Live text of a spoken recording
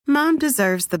Mom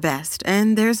deserves the best,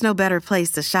 and there's no better place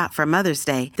to shop for Mother's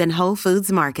Day than Whole Foods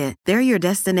Market. They're your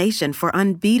destination for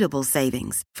unbeatable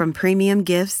savings, from premium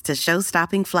gifts to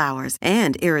show-stopping flowers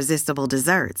and irresistible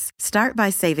desserts. Start by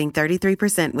saving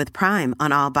 33% with Prime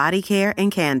on all body care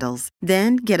and candles.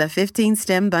 Then get a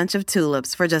 15-stem bunch of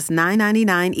tulips for just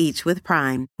 $9.99 each with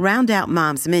Prime. Round out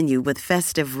Mom's menu with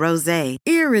festive rosé,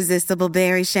 irresistible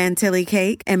berry chantilly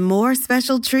cake, and more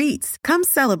special treats. Come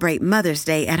celebrate Mother's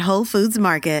Day at Whole Foods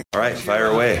Market. All right, fire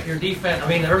away. Your defense, I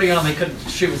mean, early on they couldn't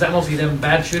shoot. Was that mostly them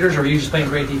bad shooters, or were you just playing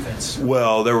great defense?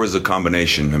 Well, there was a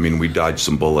combination. I mean, we dodged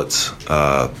some bullets.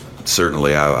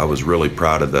 Certainly, I was really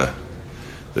proud of the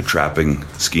trapping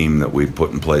scheme that we put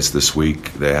in place this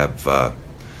week. They have,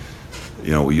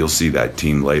 you'll see that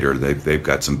team later. They've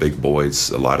got some big boys,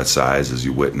 a lot of size, as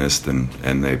you witnessed, and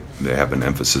they have an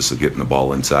emphasis of getting the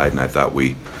ball inside, and I thought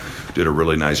we did a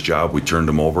really nice job. We turned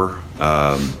them over.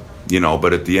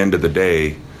 But at the end of the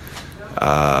day,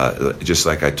 just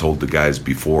like I told the guys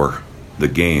before the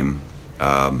game,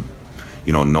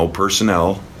 no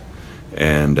personnel.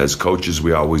 And as coaches,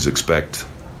 we always expect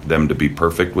them to be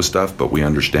perfect with stuff, but we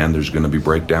understand there's going to be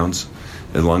breakdowns.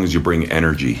 As long as you bring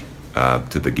energy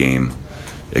to the game,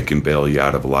 it can bail you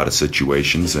out of a lot of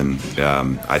situations. And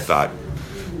I thought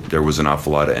there was an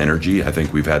awful lot of energy. I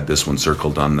think we've had this one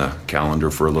circled on the calendar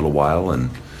for a little while, and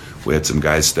we had some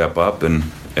guys step up, and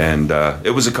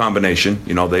it was a combination.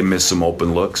 They missed some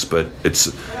open looks, but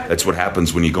that's what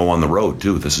happens when you go on the road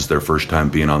too. This is their first time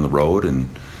being on the road, and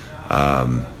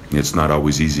it's not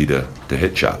always easy to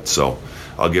hit shots. So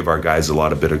I'll give our guys a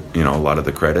lot of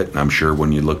the credit, and I'm sure when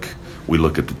we look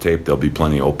at the tape, there'll be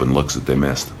plenty of open looks that they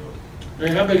missed. I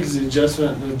mean, how big is the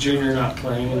adjustment with Junior not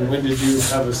playing, and when did you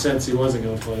have a sense he wasn't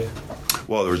going to play?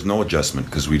 Well, there was no adjustment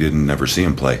because we didn't never see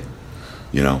him play.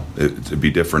 It'd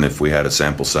be different if we had a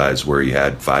sample size where he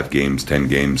had 5 games, 10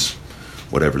 games,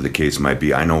 whatever the case might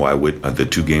be. I know the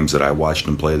 2 games that I watched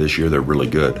him play this year, they're really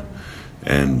good.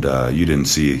 And you didn't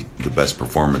see the best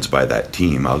performance by that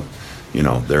team.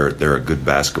 They're a good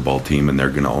basketball team, and they're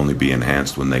going to only be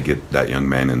enhanced when they get that young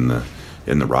man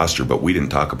in the roster. But we didn't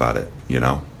talk about it,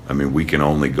 I mean, we can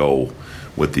only go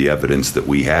with the evidence that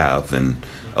we have, and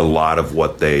a lot of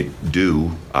what they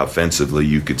do offensively,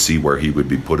 you could see where he would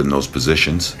be put in those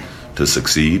positions to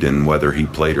succeed, and whether he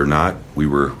played or not,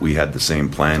 we had the same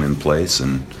plan in place,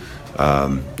 and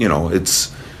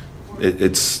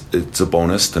it's a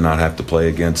bonus to not have to play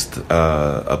against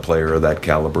a player of that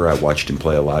caliber. I watched him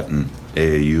play a lot in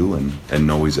AAU and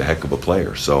know he's a heck of a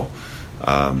player. So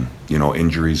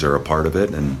injuries are a part of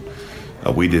it, and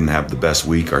we didn't have the best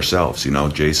week ourselves.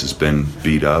 Jace has been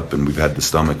beat up, and we've had the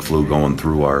stomach flu going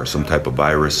through some type of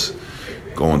virus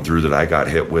going through that I got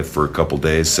hit with for a couple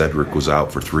days. Cedric was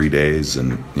out for 3 days,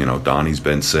 and Donnie's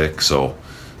been sick. So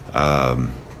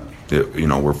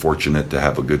we're fortunate to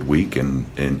have a good week, and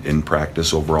in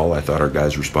practice overall, I thought our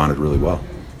guys responded really well.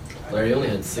 Larry, you only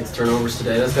had 6 turnovers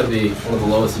today. That's got to be one of the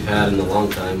lowest you've had in a long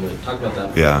time. Talk about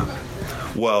that. Yeah.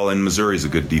 Well, and Missouri's a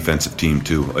good defensive team,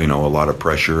 too. A lot of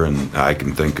pressure, and I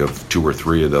can think of 2 or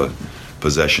 3 of the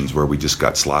possessions where we just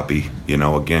got sloppy.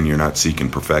 Again, you're not seeking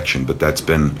perfection, but that's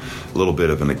been a little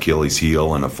bit of an Achilles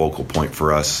heel and a focal point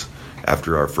for us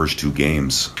after our first 2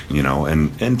 games,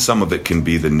 and some of it can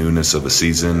be the newness of a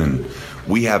season, and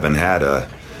we haven't had a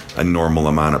normal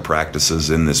amount of practices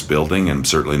in this building, and I'm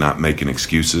certainly not making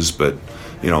excuses, but,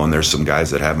 and there's some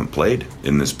guys that haven't played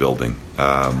in this building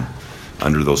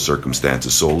under those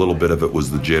circumstances. So a little bit of it was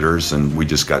the jitters, and we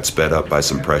just got sped up by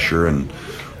some pressure, and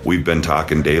we've been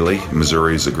talking daily.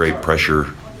 Missouri is a great pressure,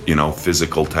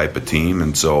 physical type of team,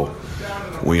 and so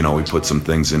we put some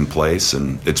things in place,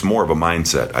 and it's more of a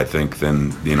mindset, I think,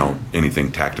 than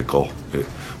anything tactical.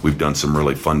 We've done some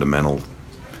really fundamental.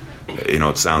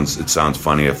 It sounds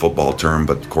funny, a football term,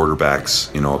 but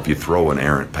quarterbacks, if you throw an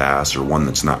errant pass or one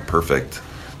that's not perfect,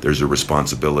 there's a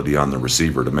responsibility on the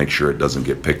receiver to make sure it doesn't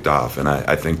get picked off. And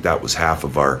I think that was half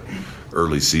of our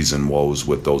early season woes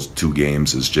with those 2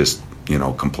 games, is just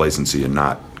complacency and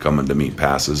not coming to meet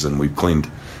passes, and we've cleaned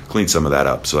some of that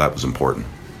up, so that was important.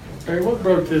 Barry, what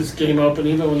broke this game up? And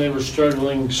even when they were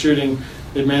struggling shooting,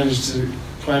 they managed to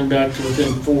climb back to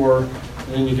within 4. And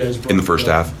then you guys broke in the first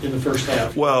half. In the first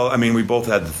half. Well, I mean, we both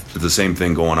had the same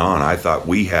thing going on. I thought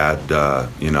we had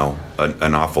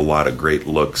an awful lot of great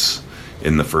looks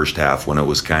in the first half when it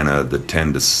was kind of the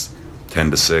 10 to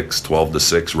 6, 12 to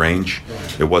 6 range.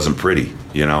 It wasn't pretty,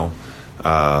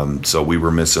 So we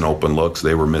were missing open looks.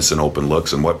 They were missing open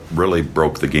looks. And what really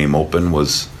broke the game open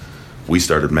was we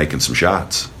started making some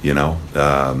shots,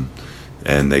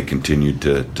 and they continued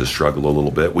to struggle a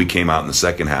little bit. We came out in the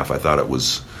second half. I thought it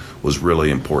was was really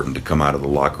important to come out of the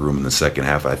locker room in the second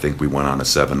half. I think we went on a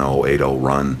 7-0, 8-0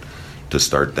 run to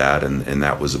start that, and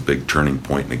that was a big turning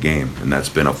point in the game. And that's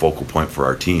been a focal point for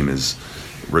our team, is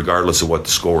regardless of what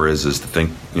the score is to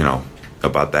think,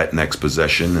 about that next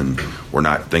possession, and we're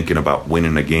not thinking about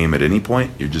winning a game at any point.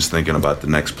 You're just thinking about the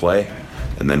next play,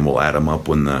 and then we'll add them up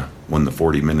when the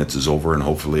 40 minutes is over, and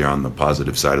hopefully are on the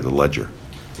positive side of the ledger.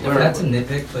 Yeah, that's a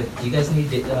nitpick, but you guys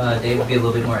need Dave to be a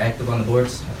little bit more active on the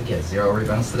boards. I think he had 0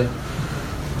 rebounds today.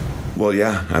 Well,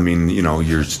 yeah. I mean,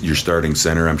 your starting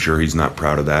center, I'm sure he's not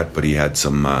proud of that, but he had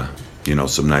some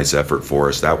nice effort for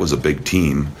us. That was a big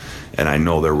team, and I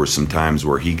know there were some times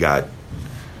where he got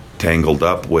tangled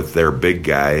up with their big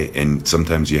guy, and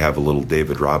sometimes you have a little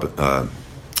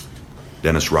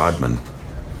Dennis Rodman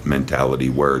mentality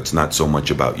where it's not so much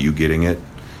about you getting it.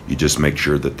 You just make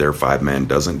sure that their 5-man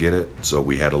doesn't get it. So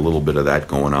we had a little bit of that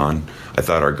going on. I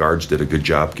thought our guards did a good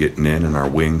job getting in, and our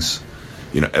wings,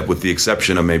 with the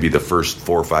exception of maybe the first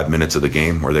 4 or 5 minutes of the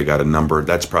game where they got a number.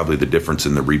 That's probably the difference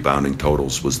in the rebounding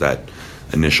totals, was that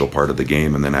initial part of the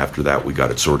game, and then after that we got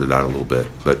it sorted out a little bit.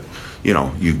 But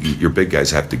your big guys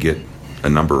have to get a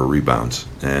number of rebounds,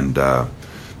 and the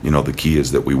key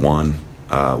is that we won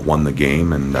the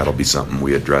game, and that'll be something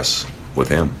we address with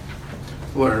him.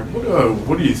 Larry,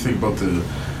 what do you think about the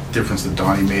difference that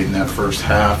Donnie made in that first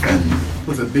half? And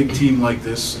with a big team like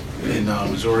this in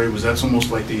Missouri, was that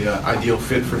almost like the ideal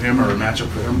fit for him, or a matchup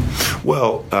for him?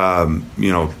 Well,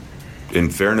 in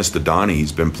fairness to Donnie,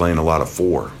 he's been playing a lot of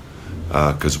 4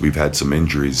 because we've had some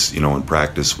injuries, in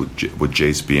practice with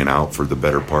Jace being out for the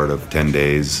better part of 10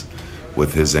 days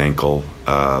with his ankle.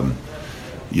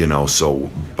 So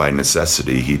by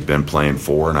necessity, he'd been playing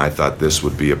 4, and I thought this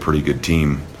would be a pretty good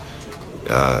team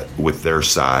with their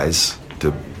size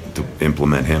to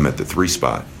implement him at the 3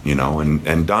 spot,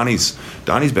 and Donnie's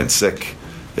been sick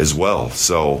as well.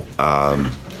 So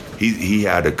he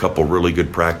had a couple really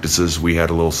good practices. We had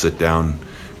a little sit-down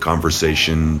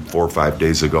conversation 4 or 5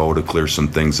 days ago to clear some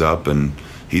things up, and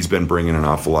he's been bringing an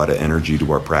awful lot of energy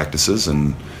to our practices,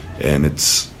 and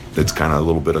it's kind of a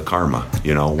little bit of karma,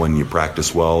 when you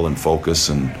practice well and focus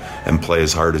and play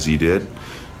as hard as he did.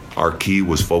 Our key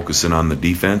was focusing on the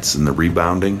defense and the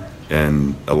rebounding,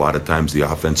 and a lot of times the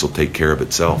offense will take care of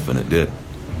itself, and it did.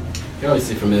 You're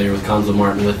obviously familiar with Cuonzo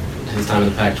Martin with his time in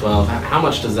the Pac-12. How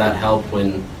much does that help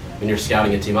when you're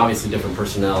scouting a team? Obviously different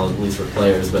personnel, at least for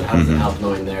players, but how does it help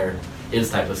knowing his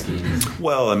type of schemes?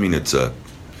 Well, I mean,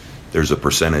 there's a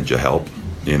percentage of help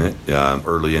in it.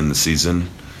 Early in the season,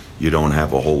 you don't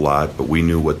have a whole lot, but we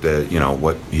knew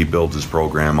what he builds his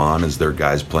program on is their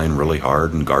guys playing really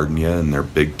hard and guarding you, and they're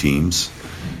big teams,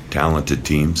 talented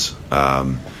teams.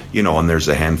 And there's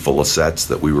a handful of sets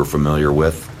that we were familiar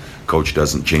with. Coach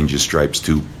doesn't change his stripes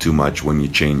too much when you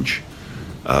change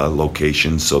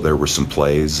locations, so there were some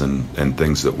plays and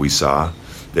things that we saw.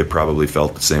 They probably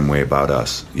felt the same way about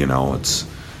us. It's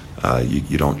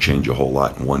you don't change a whole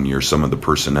lot in 1 year. Some of the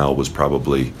personnel was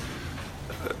probably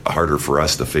harder for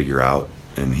us to figure out,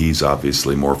 and he's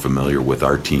obviously more familiar with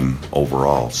our team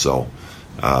overall. So,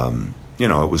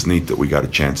 it was neat that we got a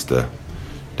chance to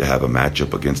have a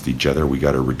matchup against each other. We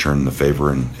got to return the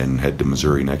favor and head to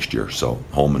Missouri next year. So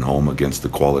home and home against the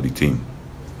quality team.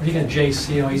 What do you think of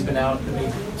Jace? He's been out.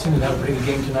 Seemed to have a pretty good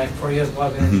game tonight for you. A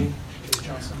lot of energy. Jace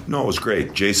Johnson. No, it was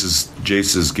great.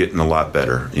 Jace is getting a lot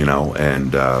better,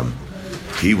 and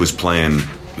he was playing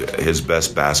his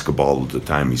best basketball at the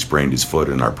time he sprained his foot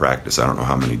in our practice. I don't know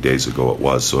how many days ago it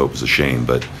was, so it was a shame,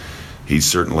 but he's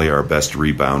certainly our best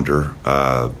rebounder,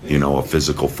 a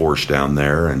physical force down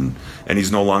there, and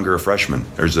he's no longer a freshman.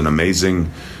 There's an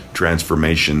amazing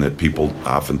transformation that people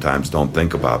oftentimes don't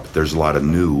think about, but there's a lot of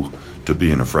new to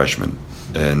being a freshman,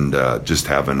 and just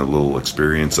having a little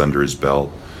experience under his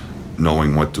belt,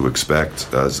 knowing what to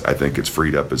expect, I think it's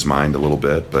freed up his mind a little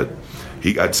bit, but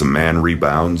he got some man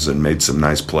rebounds and made some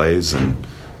nice plays, and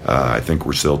I think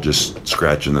we're still just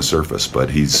scratching the surface. But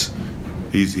he's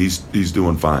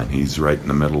doing fine. He's right in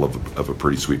the middle of a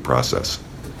pretty sweet process.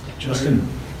 Justin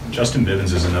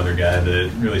Bivens is another guy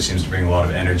that really seems to bring a lot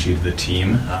of energy to the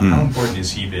team. How important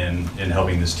has he been in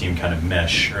helping this team kind of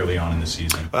mesh early on in the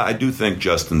season? I do think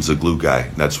Justin's a glue guy.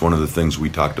 That's one of the things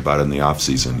we talked about in the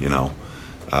offseason.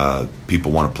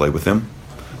 People want to play with him.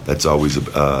 That's always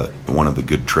one of the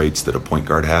good traits that a point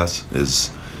guard has is,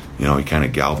 he kind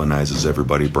of galvanizes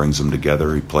everybody, brings them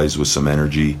together. He plays with some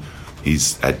energy.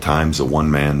 He's at times a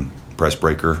one-man press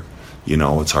breaker.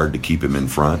 It's hard to keep him in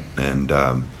front, and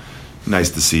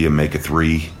nice to see him make a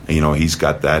 3. He's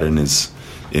got that in his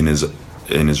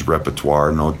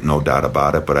repertoire, no doubt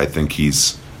about it. But I think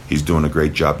he's he's doing a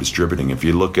great job distributing. If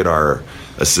you look at our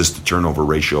assist to turnover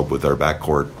ratio with our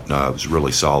backcourt, it was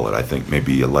really solid. I think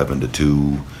maybe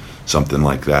 11-2, something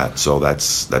like that. So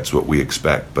that's what we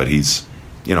expect. But he's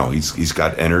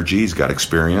got energy, he's got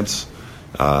experience,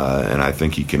 and I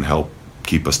think he can help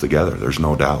keep us together. There's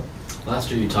no doubt.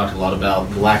 Last year you talked a lot about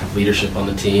the lack of leadership on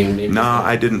the team. Maybe no,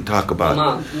 I didn't talk about.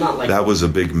 Well, not like that was a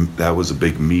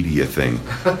big media thing,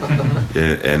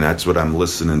 and that's what I'm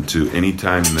listening to.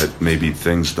 Anytime that maybe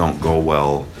things don't go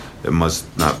well, it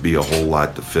must not be a whole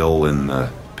lot to fill in the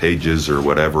pages or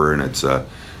whatever. And it's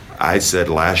I said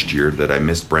last year that I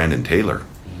missed Brandon Taylor,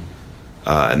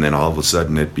 and then all of a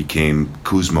sudden it became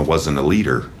Kuzma wasn't a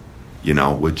leader,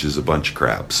 which is a bunch of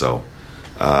crap. So.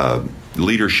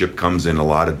 Leadership comes in a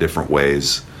lot of different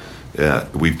ways.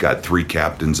 We've got 3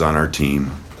 captains on our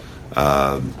team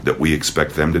that we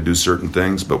expect them to do certain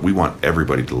things, but we want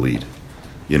everybody to lead.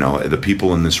 The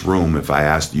people in this room, if I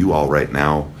asked you all right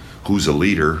now, who's a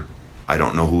leader, I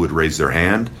don't know who would raise their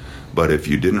hand, but if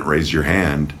you didn't raise your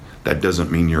hand, that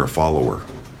doesn't mean you're a follower.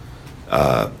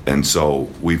 And so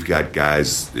we've got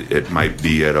guys, it might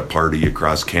be at a party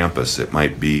across campus, it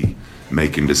might be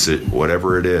making decisions,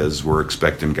 whatever it is, we're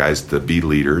expecting guys to be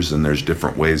leaders, and there's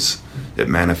different ways it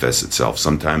manifests itself.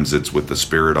 Sometimes it's with the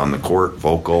spirit on the court,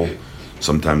 vocal.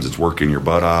 Sometimes it's working your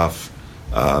butt off.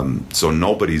 So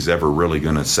nobody's ever really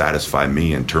going to satisfy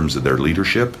me in terms of their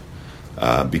leadership,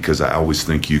 because I always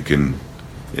think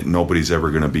nobody's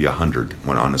ever going to be 100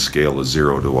 when on a scale of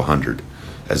 0 to 100.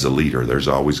 As a leader, there's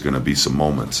always going to be some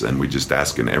moments, and we're just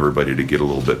asking everybody to get a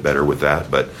little bit better with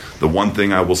that. But the one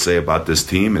thing I will say about this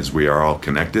team is we are all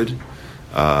connected,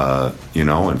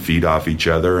 and feed off each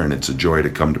other, and it's a joy to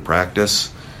come to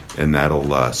practice, and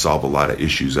that'll solve a lot of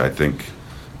issues, I think,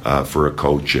 for a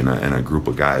coach and a group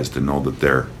of guys to know that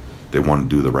they want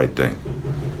to do the right thing.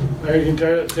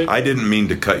 I didn't mean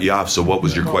to cut you off, so what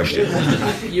was your question?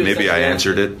 Maybe I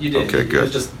answered it? You did. Okay, good. It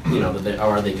was just, how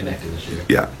are they connected this year?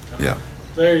 Yeah.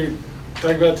 There, you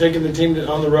talk about taking the team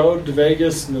on the road to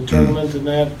Vegas and the tournament, and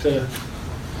that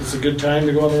it's a good time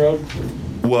to go on the road.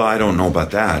 Well, I don't know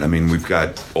about that. I mean, we've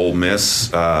got Ole Miss.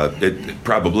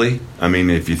 Probably. I mean,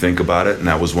 if you think about it, and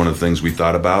that was one of the things we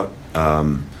thought about.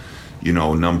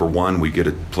 Number one, we get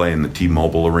to play in the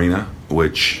T-Mobile Arena,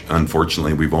 which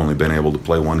unfortunately we've only been able to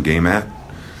play one game at,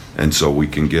 and so we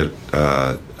can get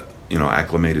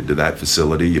acclimated to that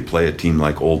facility. You play a team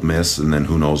like Ole Miss, and then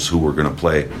who knows who we're going to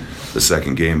play the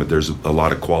second game. But there's a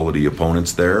lot of quality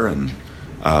opponents there, and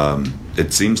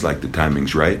it seems like the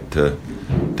timing's right to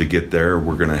get there.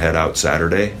 We're going to head out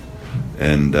Saturday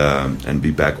and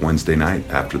be back Wednesday night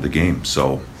after the game.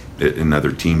 So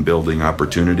another team building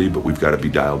opportunity, but we've got to be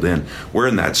dialed in. We're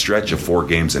in that stretch of 4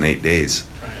 games in 8 days.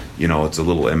 It's a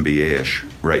little NBA-ish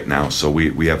right now. So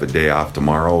we have a day off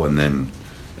tomorrow, and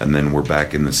then we're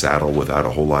back in the saddle without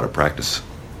a whole lot of practice.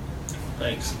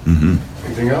 Thanks. Mm-hmm.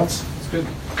 Anything else? It's good.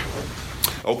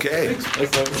 Okay.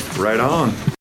 Right on.